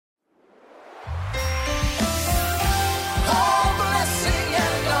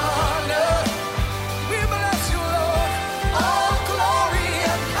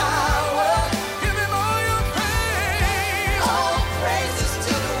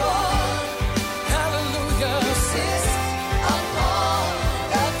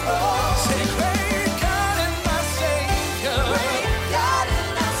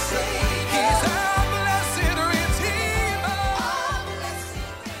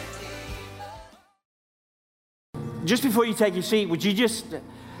just before you take your seat, would you just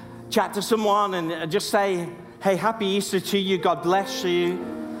chat to someone and just say, hey, happy Easter to you, God bless you.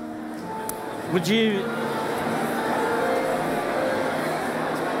 Would you?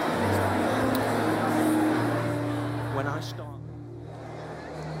 When I start.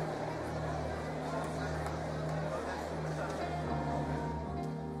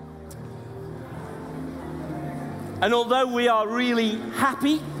 And although we are really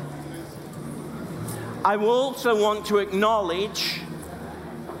happy, I also want to acknowledge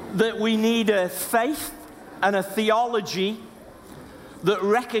that we need a faith and a theology that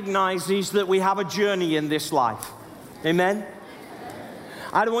recognizes that we have a journey in this life. Amen?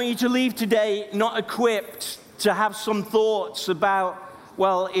 I don't want you to leave today not equipped to have some thoughts about,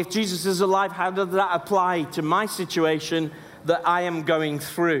 well, if Jesus is alive, how does that apply to my situation that I am going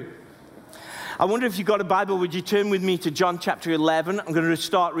through? I wonder if you've got a Bible, would you turn with me to John chapter 11? I'm going to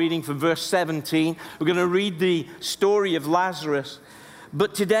start reading from verse 17. We're going to read the story of Lazarus.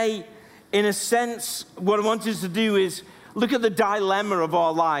 But today, in a sense, what I want us to do is look at the dilemma of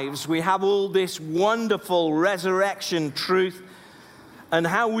our lives. We have all this wonderful resurrection truth and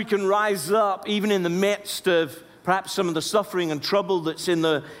how we can rise up even in the midst of perhaps some of the suffering and trouble that's in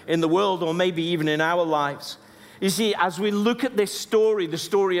the world, or maybe even in our lives. You see, as we look at this story, the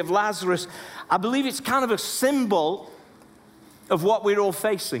story of Lazarus, I believe it's kind of a symbol of what we're all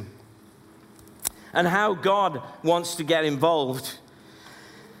facing and how God wants to get involved.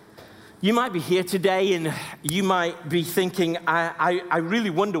 You might be here today and you might be thinking, I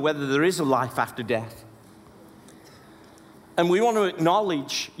really wonder whether there is a life after death. And we want to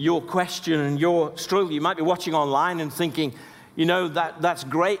acknowledge your question and your struggle. You might be watching online and thinking, you know, that's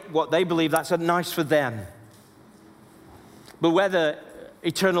great what they believe, that's nice for them. But whether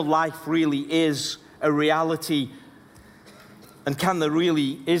eternal life really is a reality, and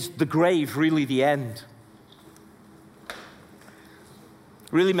is the grave really the end?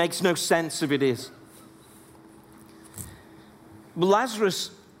 Really makes no sense if it is. But Lazarus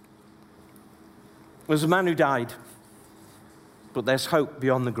was a man who died, but there's hope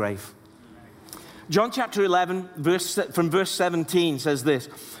beyond the grave. John chapter 11, from verse 17 says this: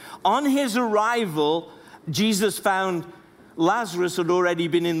 on his arrival, Jesus found Lazarus had already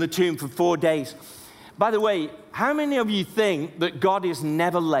been in the tomb for 4 days. By the way, how many of you think that God is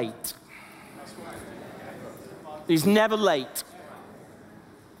never late? He's never late.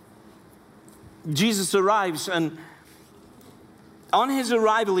 Jesus arrives, and on his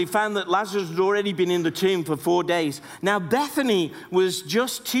arrival, he found that Lazarus had already been in the tomb for 4 days. Now, Bethany was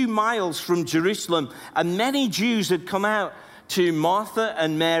just 2 miles from Jerusalem, and many Jews had come out to Martha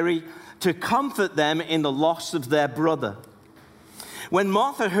and Mary to comfort them in the loss of their brother. When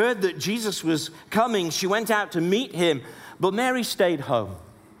Martha heard that Jesus was coming, she went out to meet him, but Mary stayed home.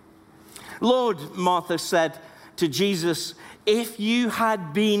 Lord, Martha said to Jesus, if you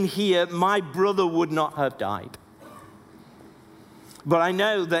had been here, my brother would not have died. But I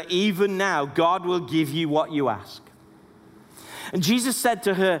know that even now, God will give you what you ask. And Jesus said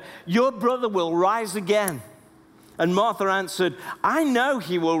to her, your brother will rise again. And Martha answered, I know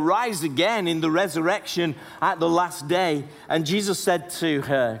he will rise again in the resurrection at the last day. And Jesus said to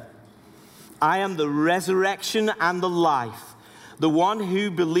her, I am the resurrection and the life. The one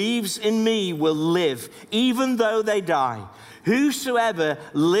who believes in me will live, even though they die. Whosoever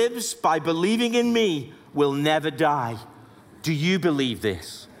lives by believing in me will never die. Do you believe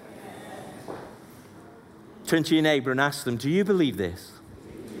this? Turn to your neighbor and ask them, do you believe this?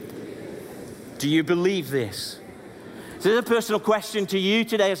 Do you believe this? So this is a personal question to you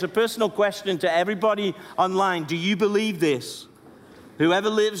today. It's a personal question to everybody online. Do you believe this? Whoever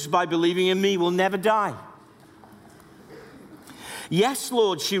lives by believing in me will never die. Yes,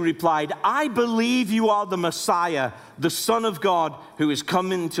 Lord, she replied, I believe you are the Messiah, the Son of God, who is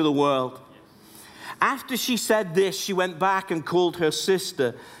coming into the world. After she said this, she went back and called her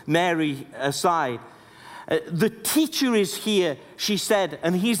sister, Mary, aside. The teacher is here, she said,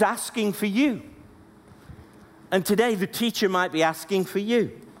 and he's asking for you. And today, the teacher might be asking for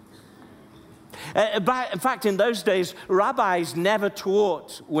you. In fact, in those days, rabbis never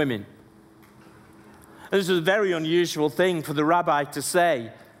taught women. This is a very unusual thing for the rabbi to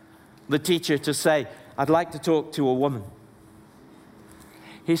say, the teacher to say, I'd like to talk to a woman.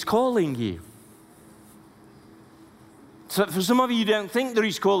 He's calling you. So for some of you don't think that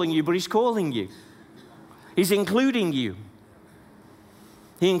he's calling you, but he's calling you. He's including you.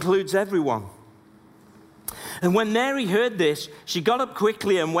 He includes everyone. And when Mary heard this, she got up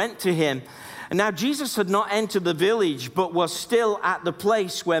quickly and went to him. And now Jesus had not entered the village, but was still at the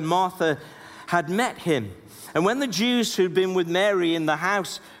place where Martha had met him. And when the Jews who'd been with Mary in the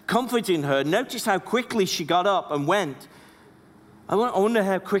house comforting her noticed how quickly she got up and went, I wonder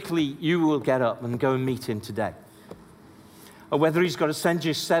how quickly you will get up and go and meet him today. Or whether he's got to send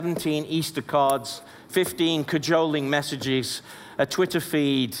you 17 Easter cards, 15 cajoling messages, a Twitter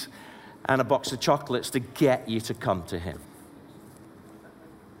feed, and a box of chocolates to get you to come to him.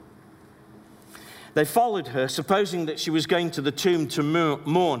 They followed her, supposing that she was going to the tomb to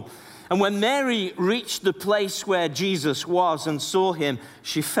mourn. And when Mary reached the place where Jesus was and saw him,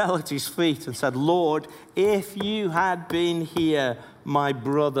 she fell at his feet and said, Lord, if you had been here, my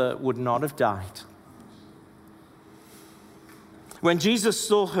brother would not have died. When Jesus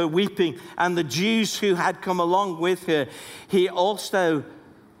saw her weeping and the Jews who had come along with her, they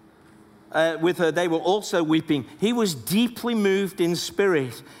were also weeping. He was deeply moved in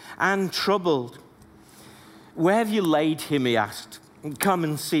spirit and troubled. Where have you laid him, he asked. Come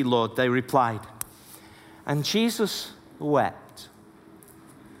and see, Lord, they replied. And Jesus wept.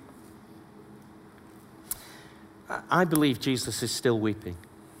 I believe Jesus is still weeping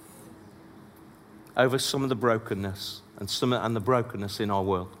over some of the brokenness and the brokenness in our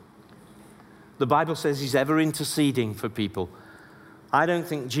world. The Bible says he's ever interceding for people. I don't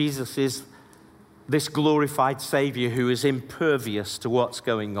think Jesus is this glorified Savior who is impervious to what's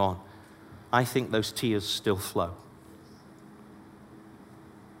going on. I think those tears still flow.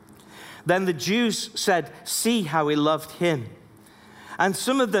 Then the Jews said, see how he loved him. And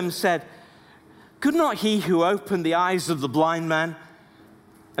some of them said, could not he who opened the eyes of the blind man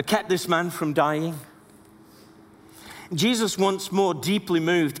have kept this man from dying? Jesus, once more deeply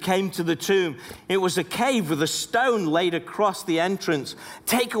moved, came to the tomb. It was a cave with a stone laid across the entrance.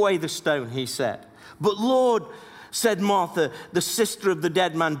 Take away the stone, he said. But Lord, said Martha, the sister of the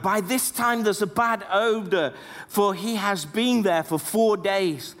dead man, by this time there's a bad odor, for he has been there for 4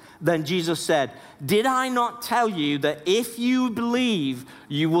 days. Then Jesus said, did I not tell you that if you believe,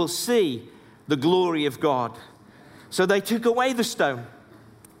 you will see the glory of God? So they took away the stone.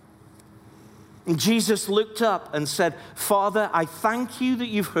 And Jesus looked up and said, Father, I thank you that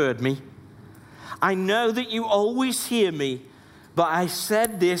you've heard me. I know that you always hear me, but I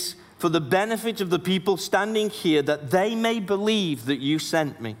said this for the benefit of the people standing here, that they may believe that you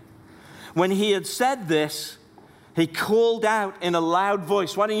sent me. When he had said this, he called out in a loud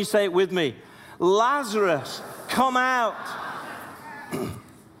voice. Why don't you say it with me? Lazarus, come out.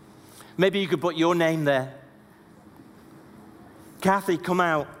 Maybe you could put your name there. Kathy, come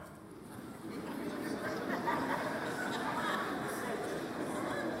out.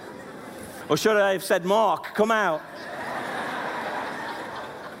 Or should I have said, Mark, come out?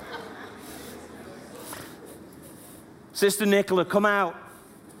 Sister Nicola, come out.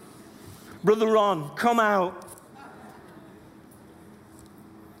 Brother Ron, come out.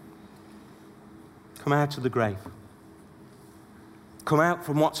 Come out of the grave. Come out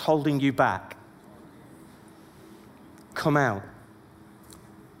from what's holding you back. Come out.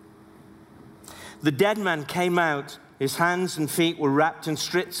 The dead man came out. His hands and feet were wrapped in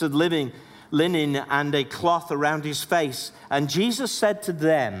strips of linen and a cloth around his face. And Jesus said to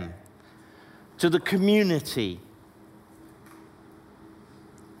them, to the community,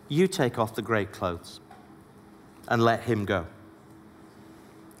 you take off the grave clothes and let him go.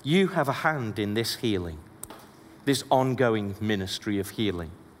 You have a hand in this healing, this ongoing ministry of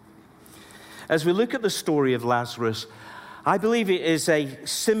healing. As we look at the story of Lazarus, I believe it is a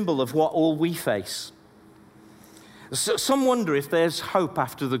symbol of what all we face. So some wonder if there's hope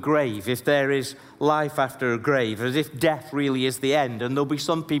after the grave, if there is life after a grave, as if death really is the end. And there'll be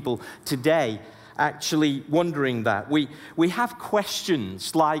some people today actually wondering that. We have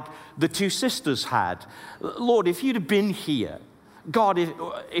questions like the two sisters had. Lord, if you'd have been here, God,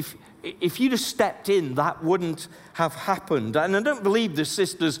 if you'd have stepped in, that wouldn't have happened. And I don't believe the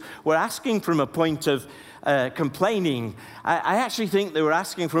sisters were asking from a point of complaining. I actually think they were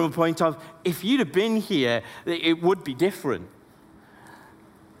asking from a point of, if you'd have been here, it would be different.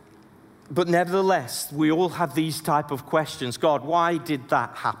 But nevertheless, we all have these type of questions. God, why did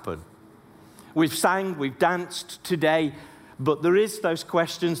that happen? We've sang, we've danced today, but there is those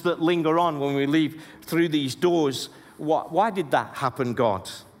questions that linger on when we leave through these doors. Why did that happen, God?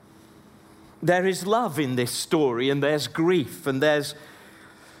 There is love in this story, and there's grief, and there's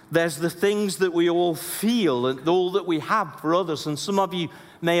the things that we all feel and all that we have for others. And some of you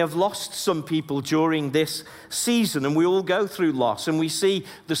may have lost some people during this season, and we all go through loss, and we see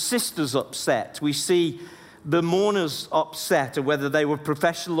the sisters upset. We see the mourners upset, or whether they were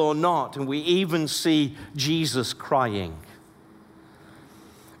professional or not, and we even see Jesus crying.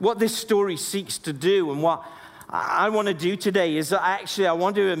 What this story seeks to do, and what I want to do today is that actually I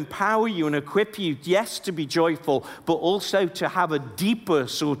want to empower you and equip you, yes, to be joyful, but also to have a deeper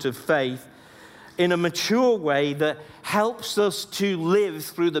sort of faith in a mature way that helps us to live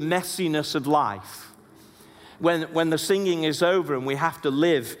through the messiness of life. When the singing is over and we have to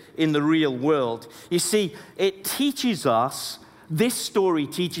live in the real world. You see, it teaches us, this story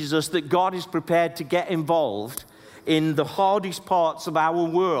teaches us that God is prepared to get involved in the hardest parts of our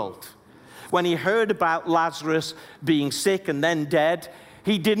world. When he heard about Lazarus being sick and then dead,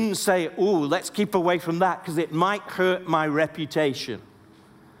 he didn't say, "Oh, let's keep away from that because it might hurt my reputation."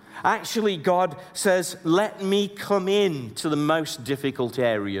 Actually, God says, "Let me come in to the most difficult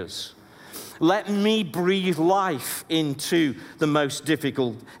areas. Let me breathe life into the most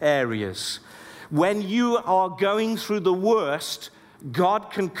difficult areas." When you are going through the worst,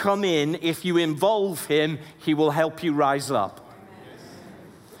 God can come in. If you involve him, he will help you rise up.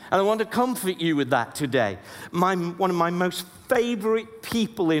 And I want to comfort you with that today. One of my most favorite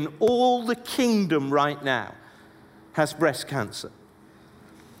people in all the kingdom right now has breast cancer.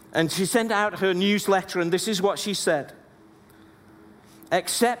 And she sent out her newsletter, and this is what she said.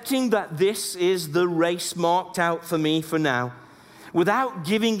 "Accepting that this is the race marked out for me for now, without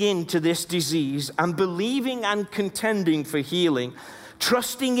giving in to this disease and believing and contending for healing,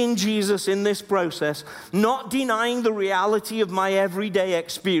 trusting in Jesus in this process, not denying the reality of my everyday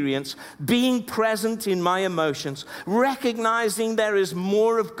experience, being present in my emotions, recognizing there is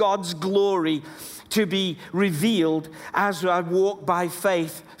more of God's glory to be revealed as I walk by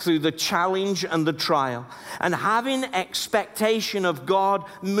faith through the challenge and the trial, and having expectation of God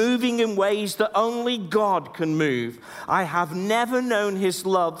moving in ways that only God can move. I have never known his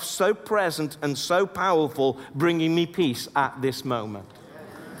love so present and so powerful, bringing me peace at this moment."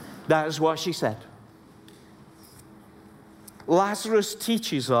 That is what she said. Lazarus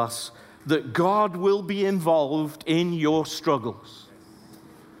teaches us that God will be involved in your struggles,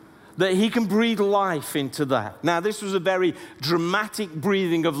 that he can breathe life into that. Now, this was a very dramatic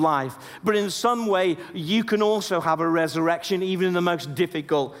breathing of life, but in some way, you can also have a resurrection even in the most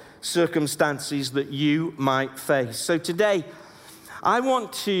difficult circumstances that you might face. So today, I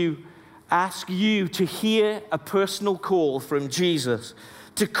want to ask you to hear a personal call from Jesus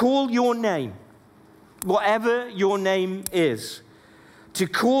to call your name, whatever your name is, to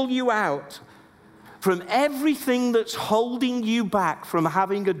call you out from everything that's holding you back from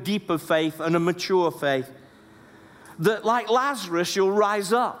having a deeper faith and a mature faith, that like Lazarus, you'll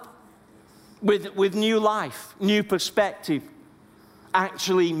rise up with new life, new perspective,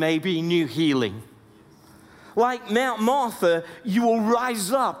 actually maybe new healing. Like Martha, you will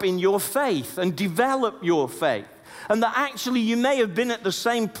rise up in your faith and develop your faith. And that actually you may have been at the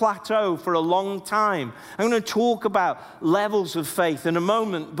same plateau for a long time. I'm going to talk about levels of faith in a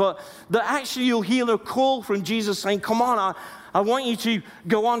moment, but that actually you'll hear a call from Jesus saying, "Come on, I want you to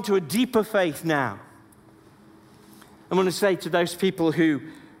go on to a deeper faith now." I'm going to say to those people who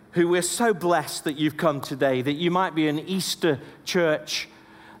we're so blessed that you've come today, that you might be an Easter church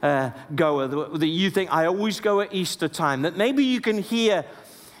goer, that you think, "I always go at Easter time," that maybe you can hear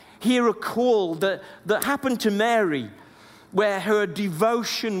a call that happened to Mary, where her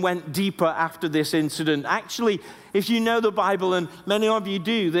devotion went deeper after this incident. Actually, if you know the Bible, and many of you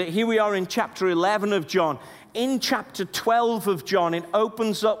do, that here we are in chapter 11 of John. In chapter 12 of John, it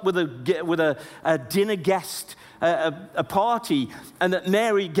opens up with a dinner guest, a party, and that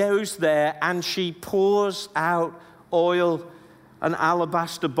Mary goes there and she pours out oil, an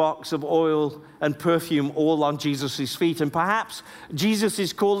alabaster box of oil and perfume all on Jesus' feet. And perhaps Jesus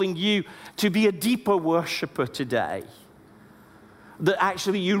is calling you to be a deeper worshiper today. That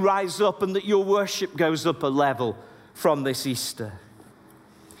actually you rise up and that your worship goes up a level from this Easter.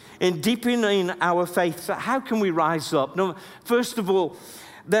 In deepening our faith, so how can we rise up? No, first of all,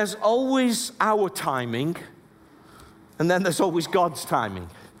 there's always our timing, and then there's always God's timing.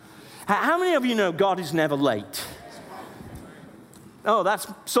 How many of you know God is never late? Oh, that's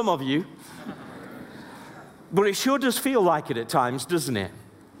some of you. But it sure does feel like it at times, doesn't it?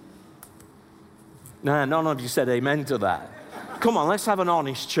 No, none of you said amen to that. Come on, let's have an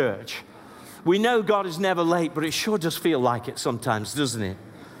honest church. We know God is never late, but it sure does feel like it sometimes, doesn't it?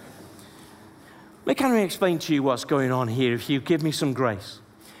 Can I explain to you what's going on here if you give me some grace?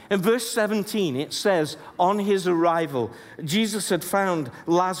 In verse 17, it says, on his arrival, Jesus had found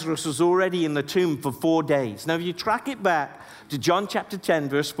Lazarus was already in the tomb for 4 days. Now, if you track it back to John chapter 10,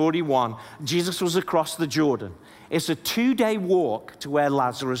 verse 41, Jesus was across the Jordan. It's a 2-day walk to where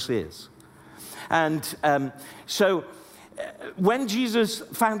Lazarus is. And so when Jesus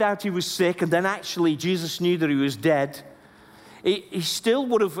found out he was sick, and then actually Jesus knew that he was dead, he still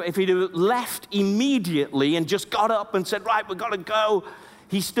would have, if he'd have left immediately and just got up and said, right, we've got to go,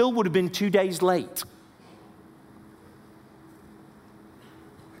 he still would have been 2 days late.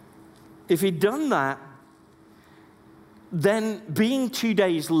 If he'd done that, then being 2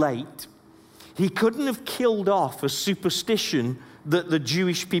 days late, he couldn't have killed off a superstition that the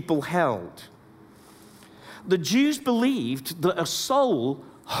Jewish people held. The Jews believed that a soul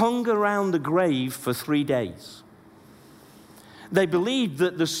hung around the grave for 3 days. They believed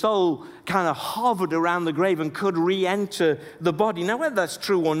that the soul kind of hovered around the grave and could re-enter the body. Now, whether that's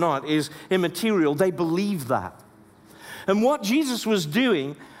true or not is immaterial. They believed that. And what Jesus was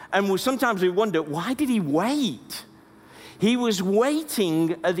doing, and sometimes we wonder, why did he wait? He was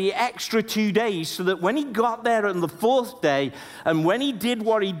waiting the extra 2 days so that when he got there on the fourth day, and when he did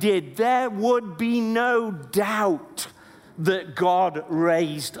what he did, there would be no doubt that God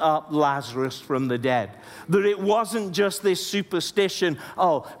raised up Lazarus from the dead. That it wasn't just this superstition,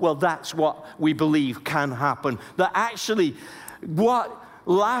 oh, well, that's what we believe can happen. That actually what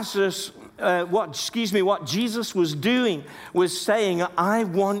Jesus was doing was saying, I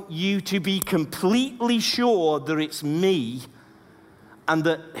want you to be completely sure that it's me and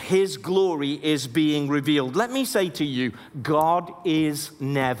that his glory is being revealed. Let me say to you, God is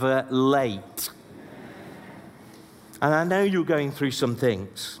never late. And I know you're going through some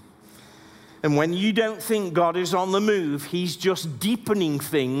things. And when you don't think God is on the move, he's just deepening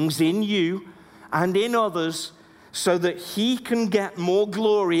things in you and in others so that he can get more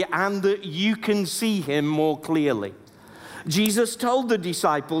glory and that you can see him more clearly. Jesus told the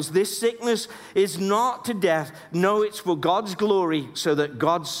disciples, this sickness is not to death. No, it's for God's glory so that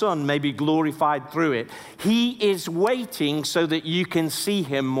God's Son may be glorified through it. He is waiting so that you can see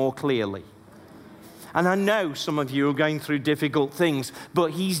him more clearly. And I know some of you are going through difficult things,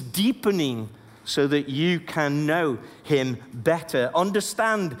 but he's deepening so that you can know him better.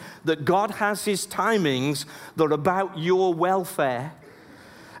 Understand that God has his timings that are about your welfare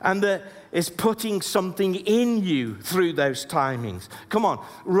and that is putting something in you through those timings. Come on,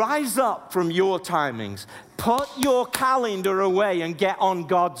 rise up from your timings. Put your calendar away and get on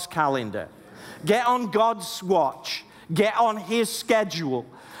God's calendar. Get on God's watch. Get on his schedule.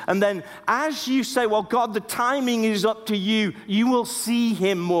 And then as you say, well, God, the timing is up to you, you will see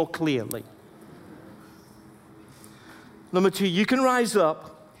him more clearly. Number two, you can rise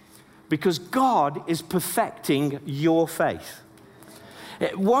up because God is perfecting your faith.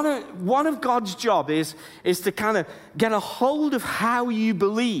 One of God's job is to kind of get a hold of how you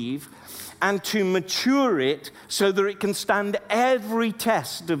believe and to mature it so that it can stand every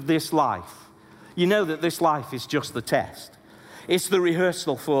test of this life. You know that this life is just the test. It's the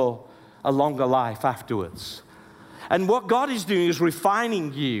rehearsal for a longer life afterwards. And what God is doing is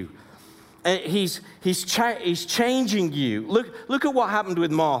refining you. He's changing you. Look at what happened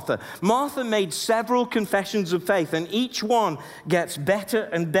with Martha. Martha made several confessions of faith, and each one gets better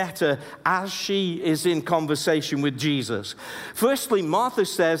and better as she is in conversation with Jesus. Firstly, Martha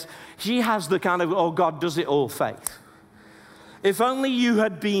says she has the kind of, oh, God does it all faith. If only you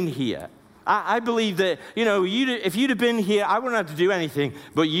had been here. I believe that, if you'd have been here, I wouldn't have to do anything,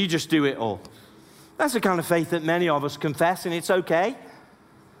 but you just do it all. That's the kind of faith that many of us confess, and it's okay.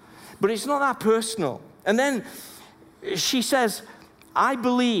 But it's not that personal. And then she says, I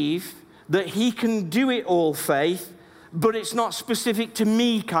believe that he can do it all faith, but it's not specific to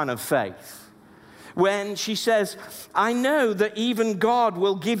me kind of faith. When she says, I know that even God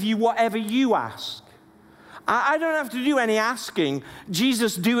will give you whatever you ask. I don't have to do any asking.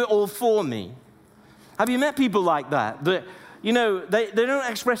 Jesus, do it all for me. Have you met people like that? That, they don't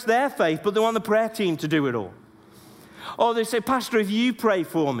express their faith, but they want the prayer team to do it all. Or they say, Pastor, if you pray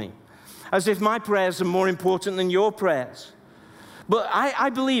for me, as if my prayers are more important than your prayers. But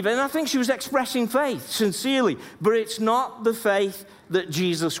I believe, and I think she was expressing faith sincerely, but it's not the faith that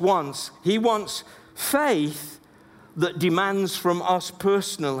Jesus wants. He wants faith that demands from us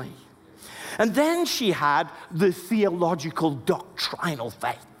personally. And then she had the theological doctrinal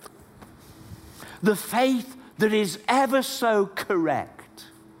faith. The faith that is ever so correct.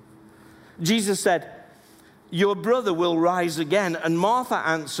 Jesus said, your brother will rise again. And Martha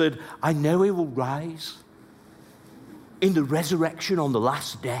answered, I know he will rise in the resurrection on the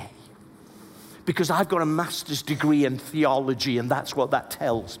last day. Because I've got a master's degree in theology, and that's what that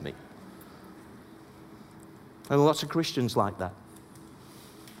tells me. And lots of Christians like that.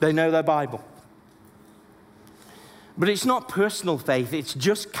 They know their Bible. But it's not personal faith. It's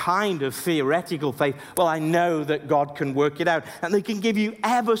just kind of theoretical faith. Well, I know that God can work it out. And they can give you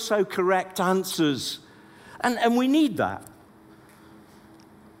ever so correct answers. And we need that.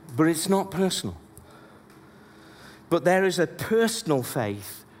 But it's not personal. But there is a personal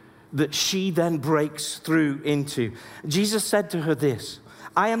faith that she then breaks through into. Jesus said to her this,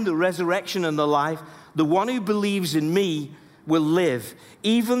 I am the resurrection and the life. The one who believes in me will live,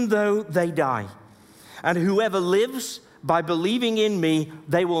 even though they die. And whoever lives by believing in me,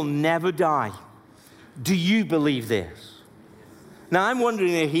 they will never die. Do you believe this? Now, I'm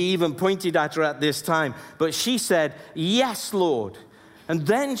wondering if he even pointed at her at this time, but she said, yes, Lord. And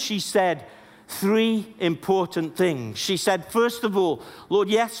then she said 3 important things. She said, first of all, Lord,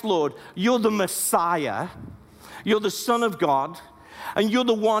 yes, Lord, you're the Messiah. You're the Son of God. And you're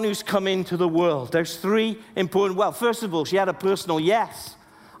the one who's come into the world. There's 3 important. Well, first of all, she had a personal yes.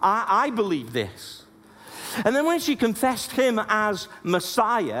 I believe this. And then when she confessed him as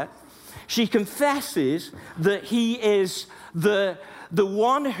Messiah, she confesses that he is the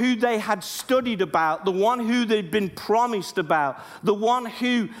one who they had studied about, the one who they'd been promised about, the one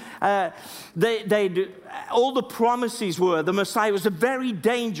who all the promises were, the Messiah. It was a very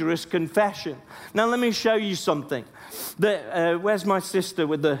dangerous confession. Now, let me show you something. Where's my sister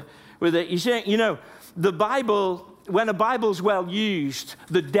with the you know, the Bible, when a Bible's well used,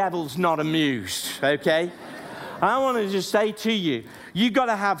 the devil's not amused, okay? I want to just say to you, you got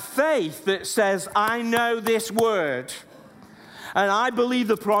to have faith that says, I know this word, and I believe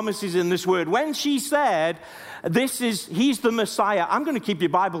the promises in this word. When she said, he's the Messiah. I'm going to keep your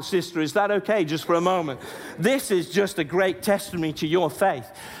Bible, sister. Is that okay, just for a moment? This is just a great testimony to your faith.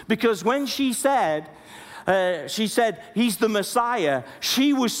 Because when she said, he's the Messiah,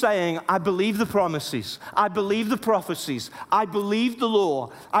 she was saying, I believe the promises. I believe the prophecies. I believe the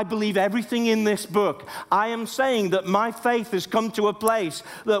law. I believe everything in this book. I am saying that my faith has come to a place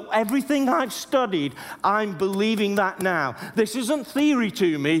that everything I've studied, I'm believing that now. This isn't theory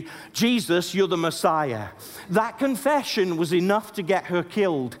to me. Jesus, you're the Messiah. That confession was enough to get her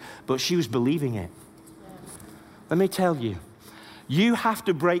killed, but she was believing it. Let me tell you. You have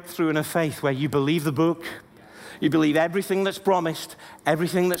to break through in a faith where you believe the book, you believe everything that's promised,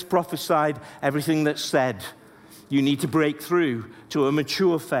 everything that's prophesied, everything that's said. You need to break through to a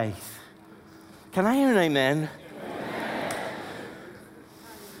mature faith. Can I hear an amen? Amen.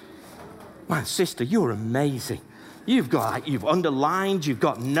 Man, sister, you're amazing. You've underlined, you've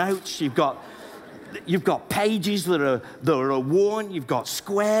got notes, you've got pages that are worn, you've got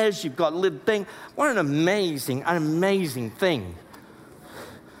squares, you've got little thing. What an amazing thing.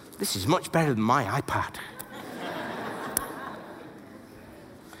 This is much better than my iPad.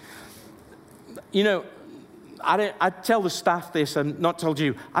 You know, I tell the staff this, and not told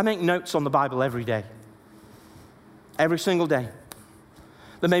you, I make notes on the Bible every day. Every single day.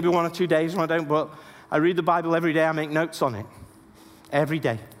 There may be 1 or 2 days when I don't, but I read the Bible every day, I make notes on it. Every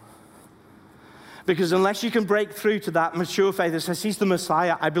day. Because unless you can break through to that mature faith that says he's the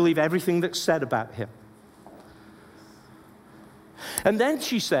Messiah, I believe everything that's said about him. And then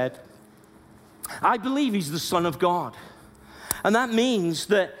she said, I believe he's the Son of God. And that means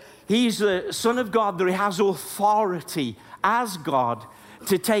that he's the Son of God, that he has authority as God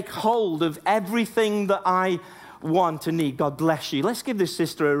to take hold of everything that I want and need. God bless you. Let's give this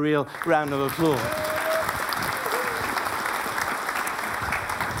sister a real round of applause.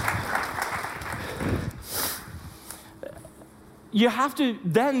 You have to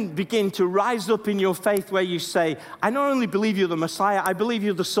then begin to rise up in your faith where you say, I not only believe you're the Messiah, I believe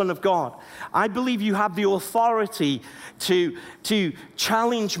you're the Son of God. I believe you have the authority to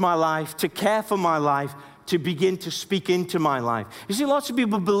challenge my life, to care for my life, to begin to speak into my life. You see, lots of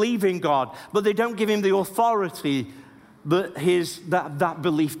people believe in God, but they don't give him the authority that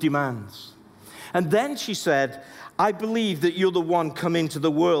belief demands. And then she said, I believe that you're the one come into the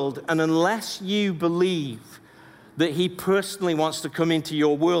world, and unless you believe that he personally wants to come into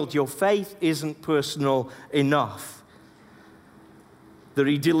your world, your faith isn't personal enough. That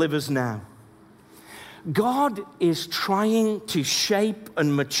he delivers now. God is trying to shape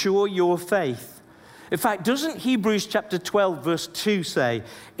and mature your faith. In fact, doesn't Hebrews chapter 12, verse 2 say,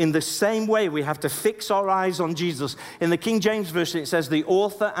 in the same way we have to fix our eyes on Jesus. In the King James Version, it says, the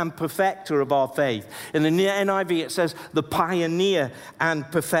author and perfecter of our faith. In the NIV, it says, the pioneer and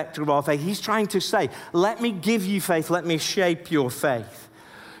perfecter of our faith. He's trying to say, let me give you faith, let me shape your faith.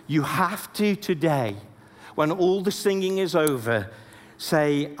 You have to today, when all the singing is over,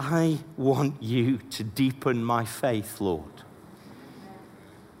 say, I want you to deepen my faith, Lord.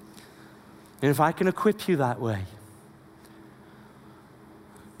 And if I can equip you that way,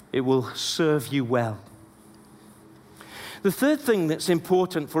 it will serve you well. The third thing that's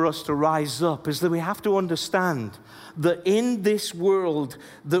important for us to rise up is that we have to understand that in this world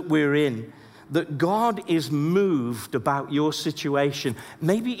that we're in, that God is moved about your situation,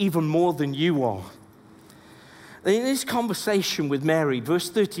 maybe even more than you are. In this conversation with Mary, verse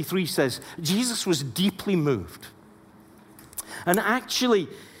 33 says, Jesus was deeply moved. And actually,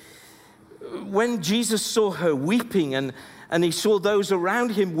 when Jesus saw her weeping and he saw those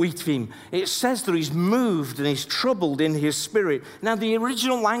around him weeping, it says that he's moved and he's troubled in his spirit. Now, the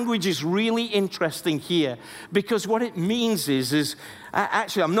original language is really interesting here, because what it means is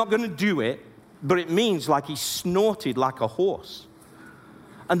actually, I'm not going to do it, but it means like he snorted like a horse.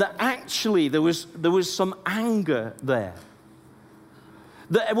 And that actually there was some anger there.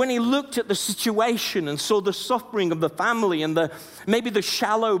 That when he looked at the situation and saw the suffering of the family and maybe the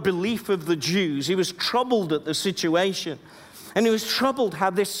shallow belief of the Jews, he was troubled at the situation. And he was troubled how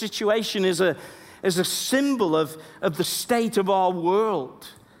this situation is a symbol of the state of our world.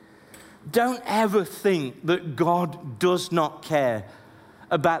 Don't ever think that God does not care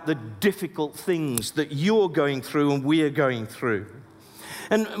about the difficult things that you're going through and we are going through.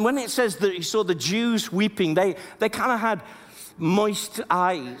 And when it says that he saw the Jews weeping, they kind of had moist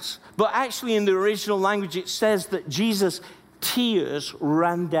eyes. But actually in the original language, it says that Jesus' tears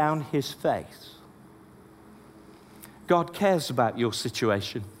ran down his face. God cares about your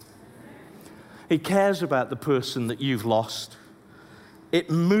situation. He cares about the person that you've lost. It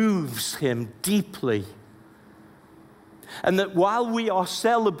moves him deeply. And that while we are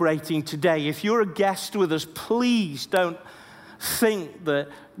celebrating today, if you're a guest with us, please don't think that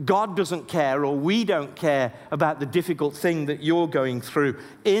God doesn't care or we don't care about the difficult thing that you're going through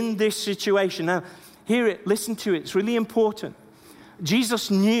in this situation. Now, hear it, listen to it, it's really important. Jesus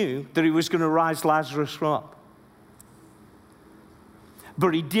knew that he was going to rise Lazarus up.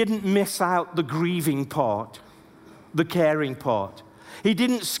 But he didn't miss out the grieving part, the caring part. He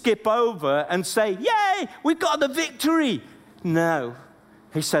didn't skip over and say, yay, we got the victory. No,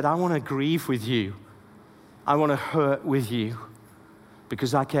 he said, I want to grieve with you. I want to hurt with you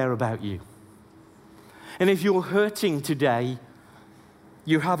because I care about you. And if you're hurting today,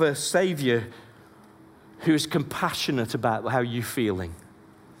 you have a Savior who is compassionate about how you're feeling.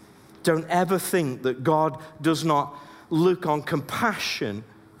 Don't ever think that God does not look on compassion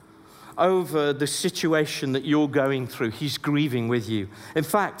over the situation that you're going through. He's grieving with you. In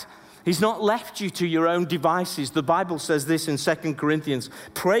fact, he's not left you to your own devices. The Bible says this in 2 Corinthians,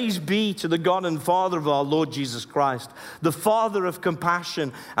 praise be to the God and Father of our Lord Jesus Christ, the Father of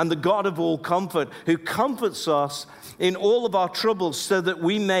compassion and the God of all comfort, who comforts us in all of our troubles so that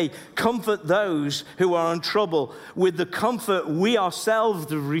we may comfort those who are in trouble with the comfort we ourselves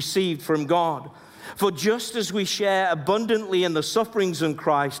have received from God. For just as we share abundantly in the sufferings in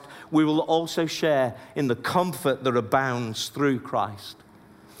Christ, we will also share in the comfort that abounds through Christ.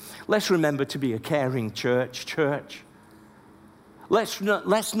 Let's remember to be a caring church. Let's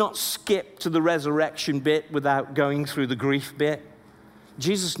not skip to the resurrection bit without going through the grief bit.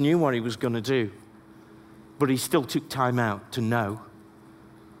 Jesus knew what he was going to do, but he still took time out to know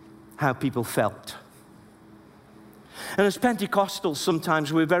how people felt. And as Pentecostals,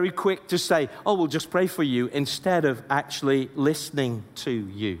 sometimes we're very quick to say, oh, we'll just pray for you, instead of actually listening to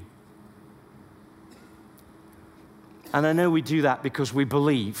you. And I know we do that because we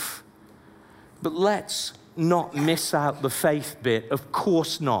believe. But let's not miss out the faith bit. Of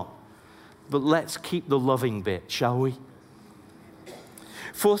course not. But let's keep the loving bit, shall we?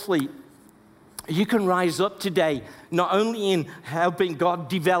 Fourthly, you can rise up today not only in helping God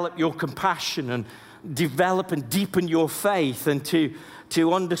develop your compassion and develop and deepen your faith and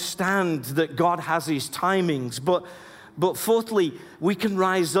to understand that God has his timings, but fourthly, we can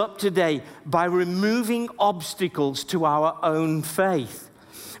rise up today by removing obstacles to our own faith.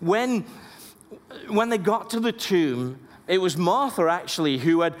 When they got to the tomb, it was Martha actually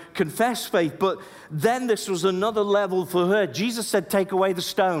who had confessed faith, but then this was another level for her. Jesus said, take away the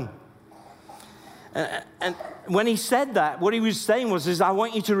stone. And when he said that, what he was saying was, I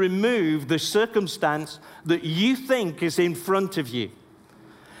want you to remove the circumstance that you think is in front of you.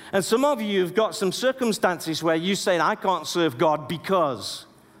 And some of you have got some circumstances where you say, I can't serve God because.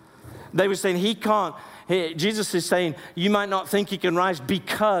 They were saying, he can't. Jesus is saying, you might not think he can rise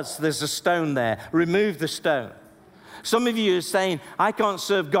because there's a stone there. Remove the stone. Some of you are saying, I can't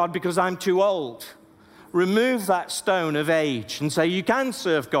serve God because I'm too old. Remove that stone of age and say, you can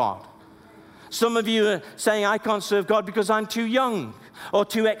serve God. Some of you are saying, I can't serve God because I'm too young or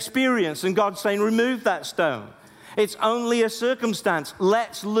too experienced. And God's saying, remove that stone. It's only a circumstance.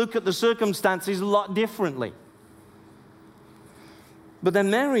 Let's look at the circumstances a lot differently. But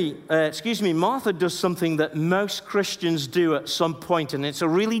then Martha does something that most Christians do at some point, and it's a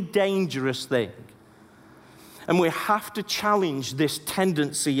really dangerous thing. And we have to challenge this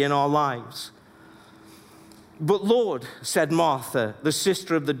tendency in our lives. But Lord, said Martha, the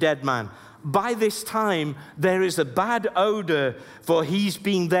sister of the dead man, By this time, there is a bad odor, for he's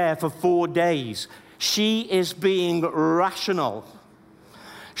been there for 4 days. She is being rational.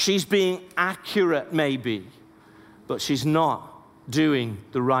 She's being accurate, maybe, but she's not doing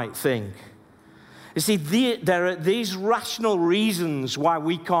the right thing. You see, there are these rational reasons why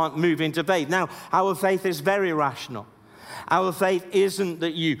we can't move into faith. Now, our faith is very rational. Our faith isn't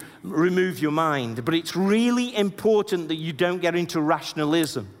that you remove your mind, but it's really important that you don't get into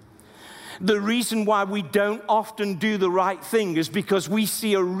rationalism. The reason why we don't often do the right thing is because we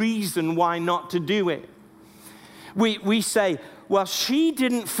see a reason why not to do it. We say, well, she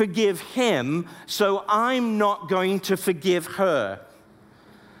didn't forgive him, so I'm not going to forgive her.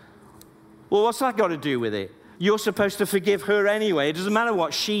 Well, what's that got to do with it? You're supposed to forgive her anyway. It doesn't matter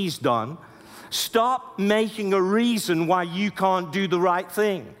what she's done. Stop making a reason why you can't do the right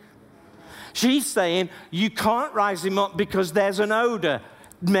thing. She's saying you can't rise him up because there's an odor.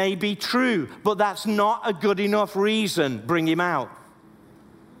 May be true, but that's not a good enough reason. Bring him out.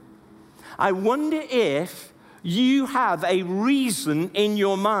 I wonder if you have a reason in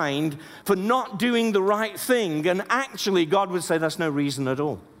your mind for not doing the right thing, and actually God would say that's no reason at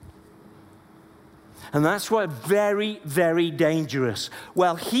all. And that's why very, very dangerous.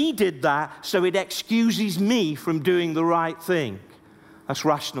 Well, he did that, so it excuses me from doing the right thing. That's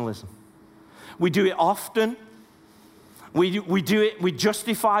rationalism. We do it often. We do it, we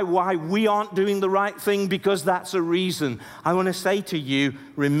justify why we aren't doing the right thing because that's a reason. I want to say to you,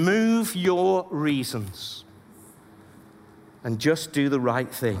 remove your reasons and just do the right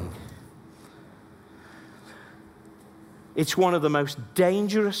thing. It's one of the most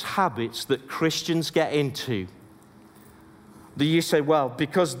dangerous habits that Christians get into. That you say, well,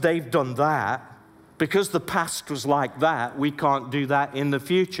 because they've done that, because the past was like that, we can't do that in the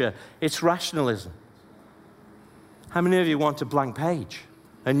future. It's rationalism. How many of you want a blank page,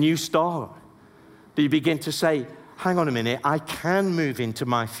 a new start? Do you begin to say, hang on a minute, I can move into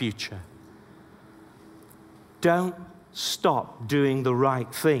my future? Don't stop doing the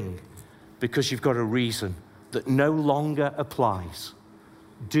right thing because you've got a reason that no longer applies.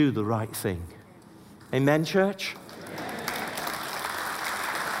 Do the right thing. Amen, church?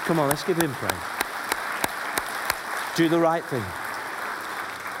 Come on, let's give him praise. Do the right thing.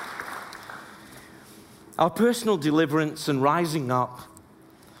 Our personal deliverance and rising up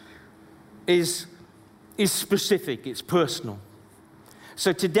is specific, it's personal.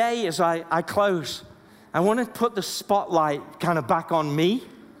 So today, as I close, I want to put the spotlight kind of back on me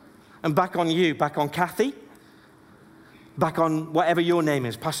and back on you, back on Kathy, back on whatever your name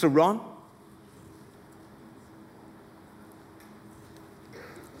is, Pastor Ron.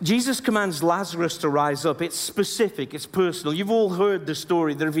 Jesus commands Lazarus to rise up. It's specific, it's personal. You've all heard the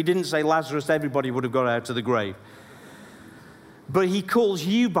story that if he didn't say Lazarus, everybody would have got out of the grave. But he calls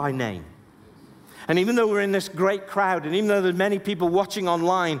you by name. And even though we're in this great crowd, and even though there's many people watching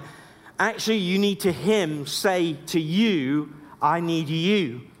online, actually you need to him say to you, I need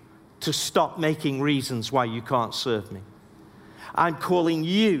you to stop making reasons why you can't serve me. I'm calling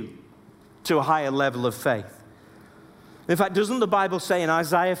you to a higher level of faith. In fact, doesn't the Bible say in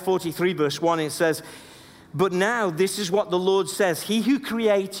Isaiah 43 verse 1, it says, but now this is what the Lord says, he who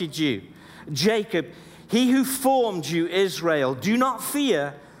created you, Jacob, he who formed you, Israel, do not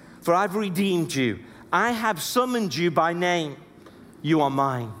fear, for I've redeemed you. I have summoned you by name. You are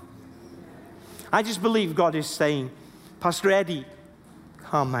mine. I just believe God is saying, Pastor Eddie,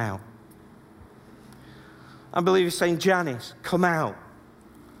 come out. I believe he's saying, Janice, come out.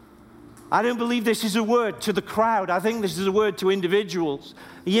 I don't believe this is a word to the crowd. I think this is a word to individuals.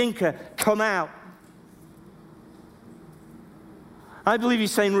 Yinka, come out. I believe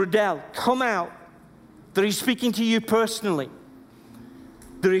he's saying, Riddell, come out. That he's speaking to you personally.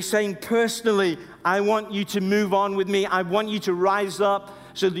 That he's saying personally, I want you to move on with me. I want you to rise up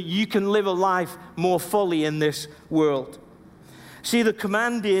so that you can live a life more fully in this world. See, the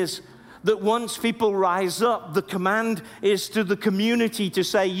command is that once people rise up, the command is to the community to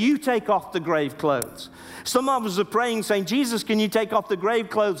say, you take off the grave clothes. Some of us are praying saying, Jesus, can you take off the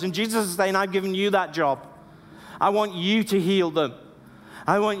grave clothes? And Jesus is saying, I've given you that job. I want you to heal them.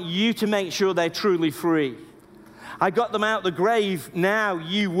 I want you to make sure they're truly free. I got them out the grave, now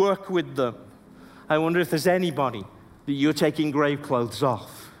you work with them. I wonder if there's anybody that you're taking grave clothes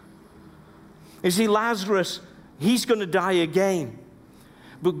off. You see, Lazarus, he's going to die again.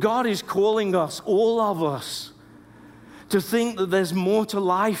 But God is calling us, all of us, to think that there's more to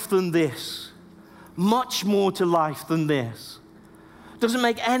life than this. Much more to life than this. It doesn't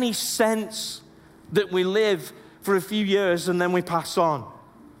make any sense that we live for a few years and then we pass on.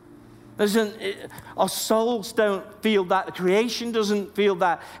 Our souls don't feel that. The creation doesn't feel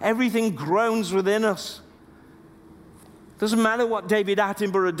that. Everything groans within us. Doesn't matter what David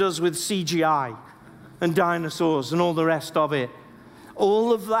Attenborough does with CGI and dinosaurs and all the rest of it.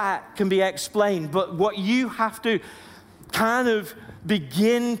 All of that can be explained. But what you have to kind of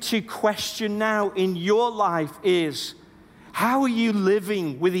begin to question now in your life is, how are you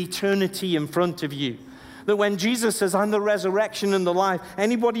living with eternity in front of you? That when Jesus says, I'm the resurrection and the life,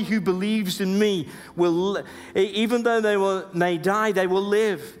 anybody who believes in me will, even though they may die, they will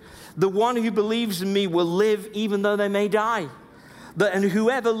live. The one who believes in me will live even though they may die. And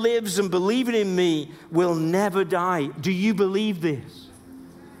whoever lives and believes in me will never die. Do you believe this?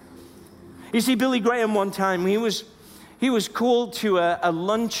 You see, Billy Graham one time, he was called to a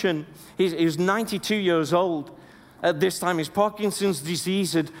luncheon. He was 92 years old at this time. His Parkinson's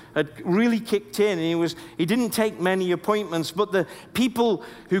disease had really kicked in, and he didn't take many appointments. But the people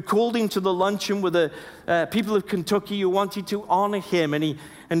who called him to the luncheon were the people of Kentucky who wanted to honor him, and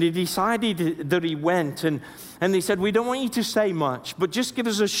he decided that he went. And they said, we don't want you to say much, but just give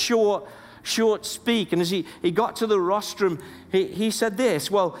us a short speak. And as he got to the rostrum, he said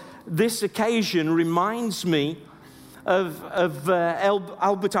this, well, this occasion reminds me of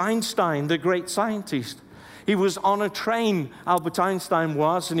Albert Einstein, the great scientist. He was on a train, Albert Einstein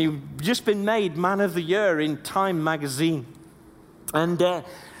was, and he'd just been made Man of the Year in Time magazine. And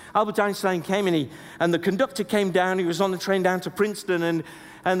Albert Einstein came, and the conductor came down. He was on the train down to Princeton,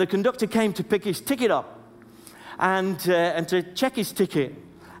 and the conductor came to pick his ticket up and to check his ticket.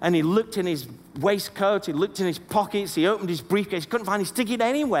 And he looked in his waistcoat, he looked in his pockets, he opened his briefcase, couldn't find his ticket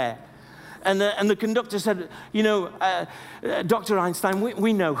anywhere. And the conductor said, Dr. Einstein,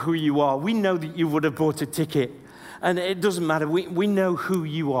 we know who you are. We know that you would have bought a ticket. And it doesn't matter. We know who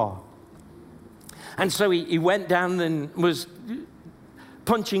you are. And so he went down and was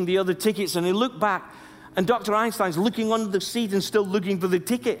punching the other tickets. And he looked back. And Dr. Einstein's looking under the seat and still looking for the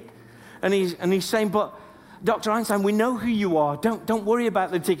ticket. And he's saying, but Dr. Einstein, we know who you are. Don't worry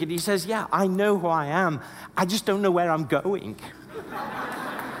about the ticket. He says, yeah, I know who I am. I just don't know where I'm going.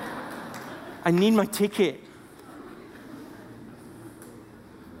 I need my ticket.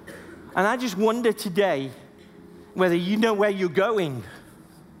 And I just wonder today whether you know where you're going.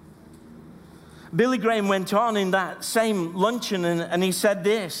 Billy Graham went on in that same luncheon and he said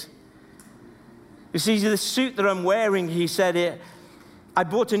this. You see, the suit that I'm wearing, he said, I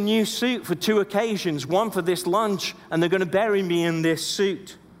bought a new suit for 2 occasions, one for this lunch, and they're going to bury me in this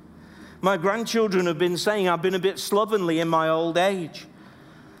suit. My grandchildren have been saying I've been a bit slovenly in my old age.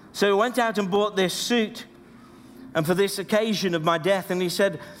 So he went out and bought this suit, and for this occasion of my death. And he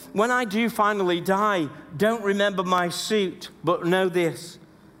said, when I do finally die, don't remember my suit, but know this.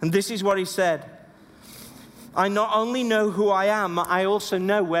 And this is what he said. I not only know who I am, I also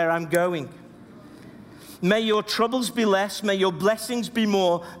know where I'm going. May your troubles be less, may your blessings be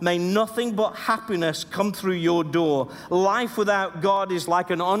more, may nothing but happiness come through your door. Life without God is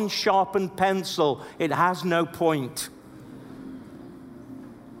like an unsharpened pencil. It has no point.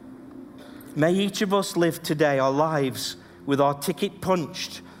 May each of us live today our lives with our ticket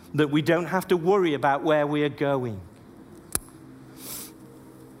punched, that we don't have to worry about where we are going.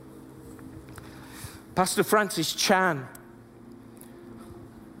 Pastor Francis Chan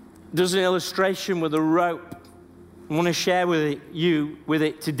does an illustration with a rope. I want to share with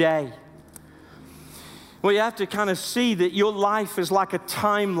it today. Well, you have to kind of see that your life is like a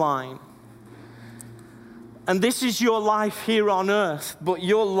timeline. And this is your life here on earth, but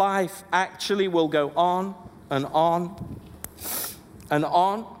your life actually will go on and on and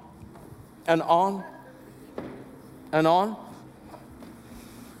on and on and on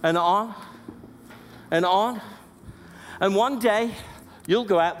and on and on. And one day, you'll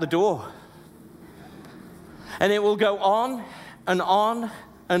go out the door. And it will go on and on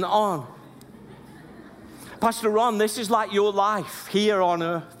and on. Pastor Ron, this is like your life here on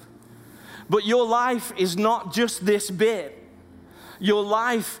earth. But your life is not just this bit. Your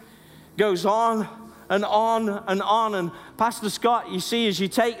life goes on and on and on. And Pastor Scott, you see, as you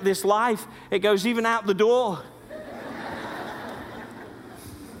take this life, it goes even out the door.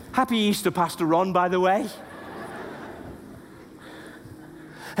 Happy Easter, Pastor Ron, by the way.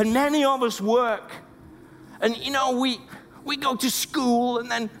 And many of us work. And, we go to school and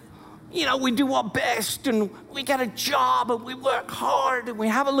then, we do our best and we get a job and we work hard and we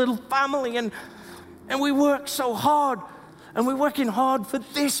have a little family and we work so hard and we're working hard for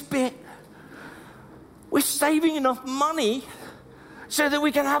this bit. We're saving enough money so that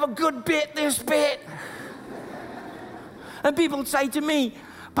we can have a good bit, this bit. And people say to me,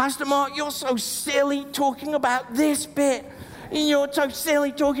 Pastor Mark, you're so silly talking about this bit. you're so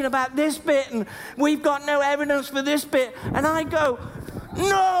silly talking about this bit, and we've got no evidence for this bit. And I go,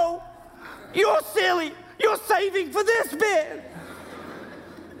 no, you're silly. You're saving for this bit.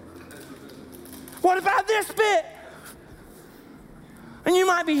 What about this bit? And you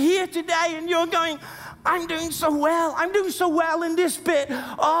might be here today and you're going, I'm doing so well. I'm doing so well in this bit.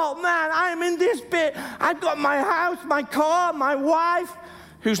 Oh man, I'm in this bit. I've got my house, my car, my wife,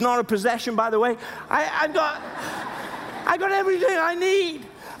 who's not a possession, by the way. I got everything I need.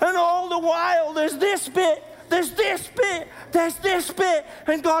 And all the while, there's this bit, there's this bit, there's this bit.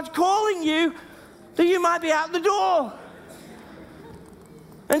 And God's calling you that you might be out the door.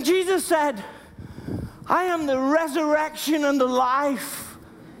 And Jesus said, I am the resurrection and the life.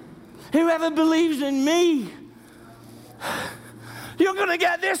 Whoever believes in me, you're going to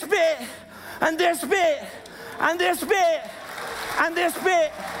get this bit, and this bit, and this bit, and this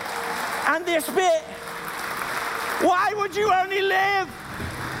bit, and this bit. Why would you only live?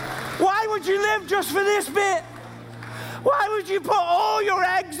 Why would you live just for this bit? Why would you put all your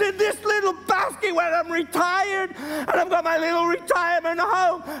eggs in this little basket when I'm retired and I've got my little retirement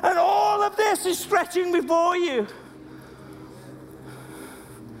home and all of this is stretching before you?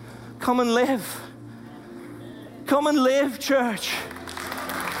 Come and live. Come and live, church.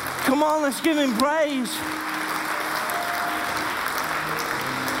 Come on, let's give him praise.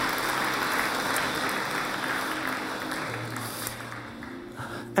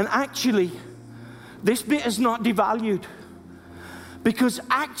 And actually, this bit is not devalued, because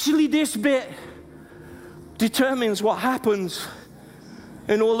actually this bit determines what happens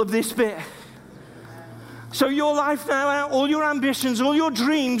in all of this bit. So your life now, all your ambitions, all your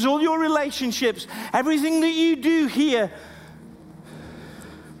dreams, all your relationships, everything that you do here,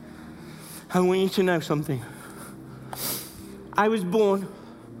 I want you to know something. I was born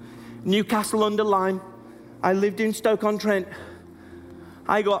Newcastle-under-Lyme. I lived in Stoke-on-Trent.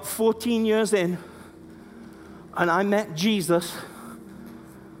 I got 14 years in, and I met Jesus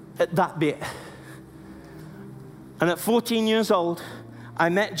at that bit. And at 14 years old, I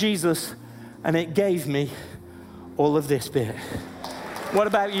met Jesus, and it gave me all of this bit. What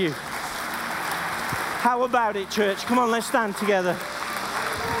about you? How about it, church? Come on, let's stand together.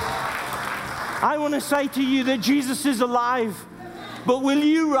 I want to say to you that Jesus is alive, but will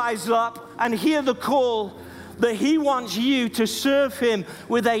you rise up and hear the call that he wants you to serve him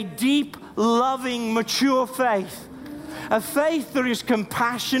with a deep, loving, mature faith? A faith that is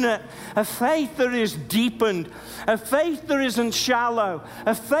compassionate, a faith that is deepened, a faith that isn't shallow,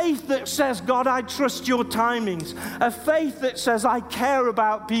 a faith that says, God, I trust your timings, a faith that says, I care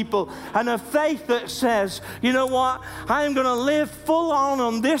about people, and a faith that says, you know what, I am going to live full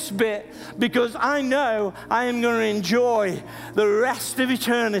on this bit because I know I am going to enjoy the rest of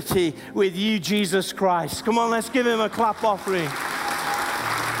eternity with you, Jesus Christ. Come on, let's give him a clap offering.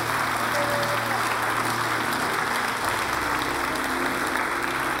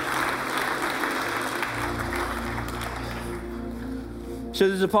 So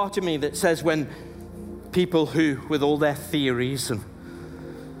there's a part of me that says when people who, with all their theories, and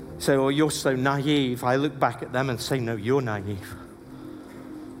say, oh, you're so naive, I look back at them and say, no, you're naive.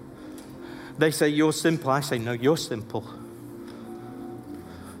 They say, you're simple. I say, no, you're simple.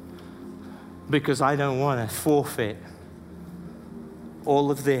 Because I don't want to forfeit all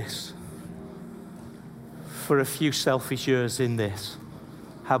of this for a few selfish years in this.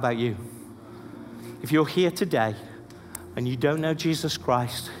 How about you? If you're here today and you don't know Jesus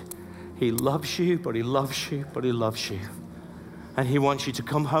Christ, he loves you, but he loves you, but he loves you. And he wants you to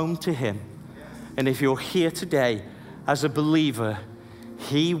come home to him. And if you're here today as a believer,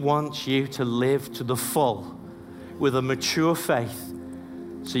 he wants you to live to the full with a mature faith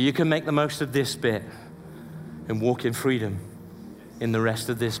so you can make the most of this bit and walk in freedom in the rest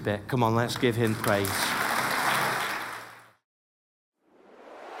of this bit. Come on, let's give him praise.